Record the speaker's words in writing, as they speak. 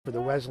for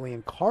the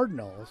Wesleyan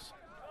Cardinals.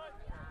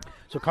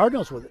 So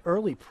Cardinals with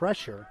early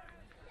pressure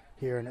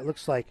here, and it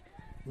looks like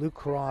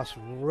Lucross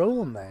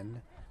Rollman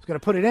is going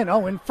to put it in.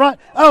 Oh, in front.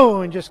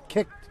 Oh, and just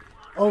kicked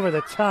over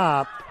the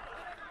top.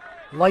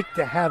 Like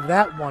to have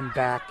that one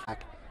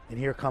back. And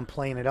here come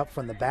playing it up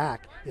from the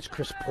back. It's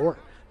Chris Port.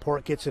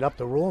 Port gets it up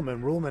to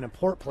Ruhlman. Ruhlman and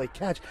Port play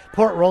catch.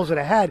 Port rolls it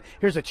ahead.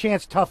 Here's a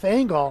chance, tough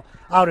angle.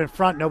 Out in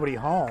front, nobody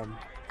home.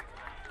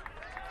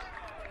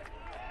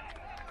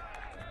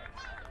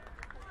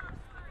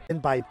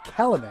 And by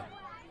Kellerman.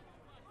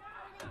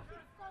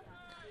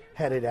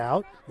 Headed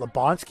out.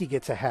 Lebonsky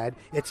gets ahead.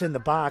 It's in the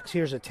box.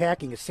 Here's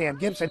attacking is Sam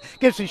Gibson.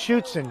 Gibson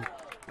shoots and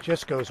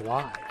just goes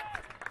wide.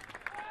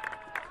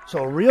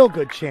 So a real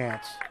good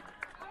chance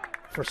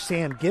for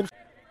Sam Gibson.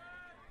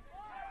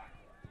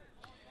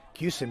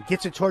 Houston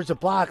gets it towards the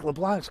block.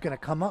 LeBlanc's going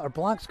to come up, or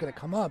Blanc's going to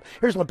come up.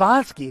 Here's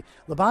Lebonsky.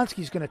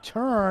 Lebonsky's going to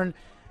turn,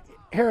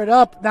 hair it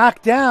up,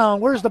 knock down.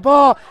 Where's the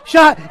ball?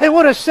 Shot, and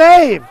what a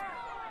save!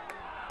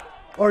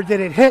 Or did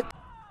it hit?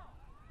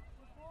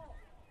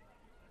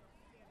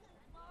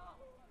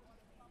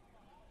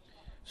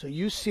 So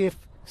Yusuf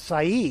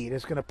Saeed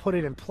is going to put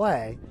it in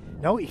play.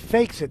 No, he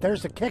fakes it.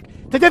 There's the kick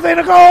to defend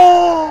a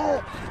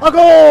goal! A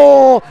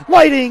goal!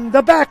 Lighting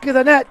the back of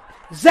the net.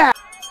 Zach.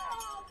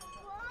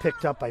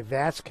 Picked up by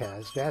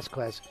Vasquez.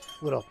 Vasquez,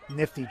 little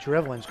nifty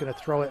dribbling, is going to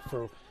throw it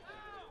for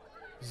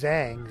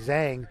Zhang.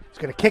 Zhang is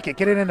going to kick it,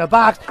 get it in the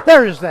box.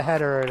 There's the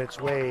header, and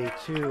it's way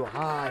too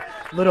high.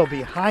 Little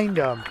behind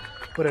him,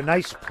 but a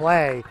nice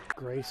play.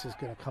 Grace is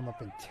going to come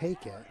up and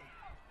take it.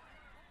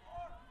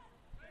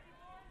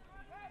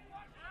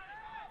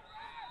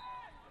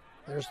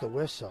 There's the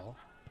whistle.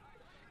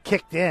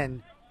 Kicked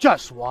in,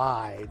 just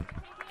wide.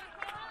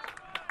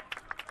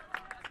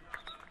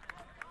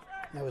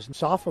 That was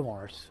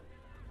sophomores.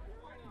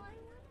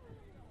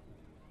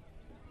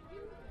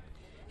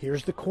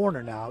 Here's the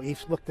corner now.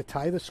 Ephs look to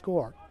tie the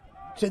score.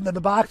 It's into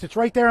the box. It's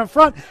right there in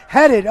front.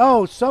 Headed.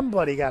 Oh,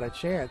 somebody got a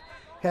chance.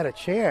 Had a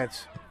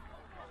chance.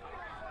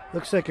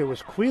 Looks like it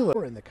was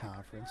Quila in the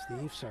conference.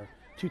 The Ephs are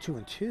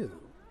 2-2-2.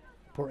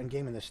 Important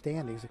game in the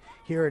standings.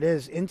 Here it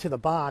is into the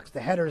box. The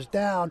header's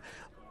down.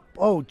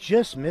 Oh,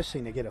 just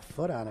missing to get a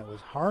foot on it was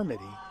Harmony.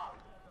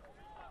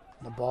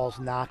 The ball's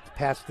knocked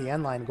past the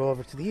end line and go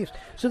over to the Ephs.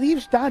 So the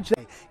Ephs dodged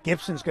it.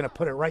 Gibson's going to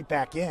put it right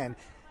back in.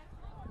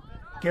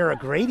 Garrett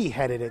Grady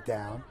headed it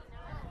down.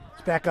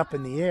 It's back up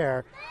in the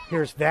air.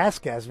 Here's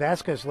Vasquez.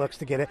 Vasquez looks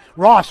to get it.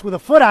 Ross with a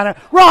foot on it.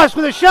 Ross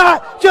with a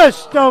shot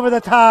just over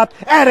the top.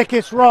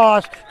 Atticus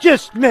Ross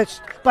just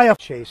missed by a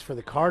chase for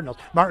the Cardinals.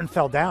 Martin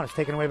fell down. It's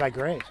taken away by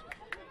Grace.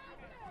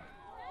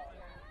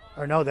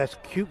 Or no, that's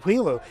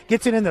Quilu.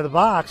 Gets it into the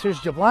box. Here's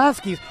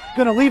Jablonski's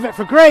going to leave it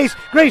for Grace.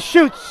 Grace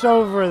shoots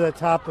over the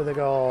top of the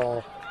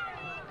goal.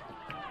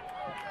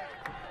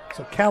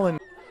 So Kellen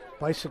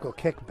bicycle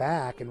kick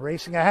back and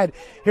racing ahead.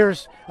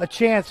 Here's a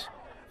chance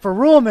for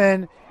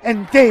Ruhlman,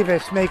 and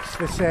Davis makes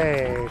the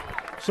save.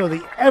 So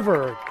the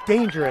ever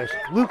dangerous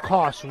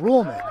Lucas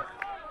Ruhlman.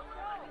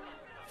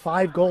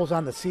 5 goals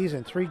on the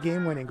season, 3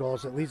 game-winning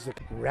goals that leads to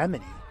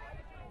Remini.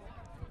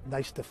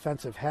 Nice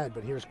defensive head,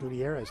 but here's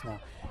Gutierrez now.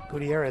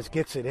 Gutierrez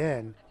gets it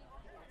in.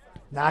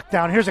 Knocked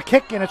down. Here's a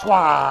kick, and it's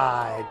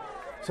wide.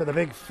 So the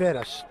big fit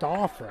of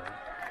Stauffer.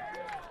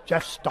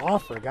 Jeff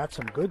Stauffer got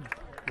some good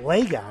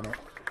leg on it.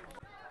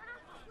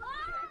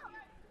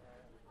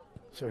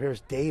 So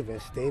here's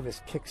Davis.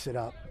 Davis kicks it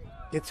up.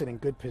 Gets it in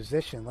good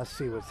position. Let's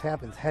see what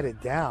happens. Headed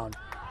down.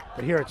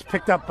 But here it's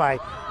picked up by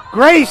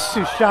Grace,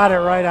 who shot it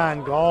right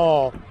on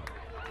goal.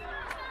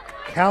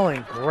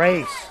 Kellen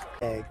Grace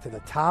to the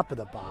top of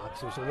the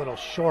box. It was a little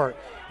short.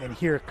 And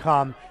here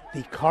come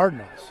the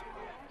Cardinals.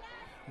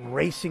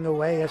 Racing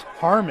away as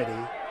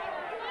Harmony.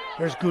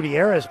 There's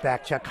Gutierrez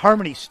back check.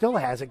 Harmony still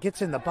has it.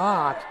 Gets in the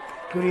box.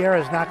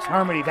 Gutierrez knocks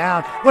Harmony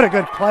down. What a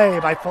good play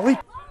by Felipe.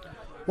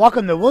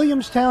 Welcome to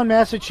Williamstown,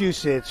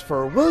 Massachusetts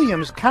for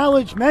Williams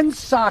College men's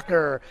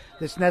soccer.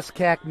 This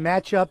NESCAC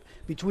matchup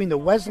between the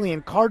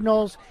Wesleyan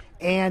Cardinals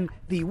and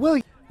the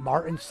Williams.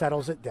 Martin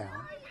settles it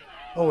down.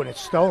 Oh, and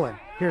it's stolen.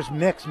 Here's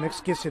Mix. Mix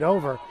gets it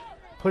over.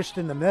 Pushed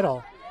in the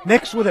middle.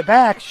 Mix with it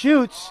back.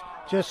 Shoots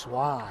just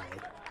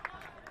wide.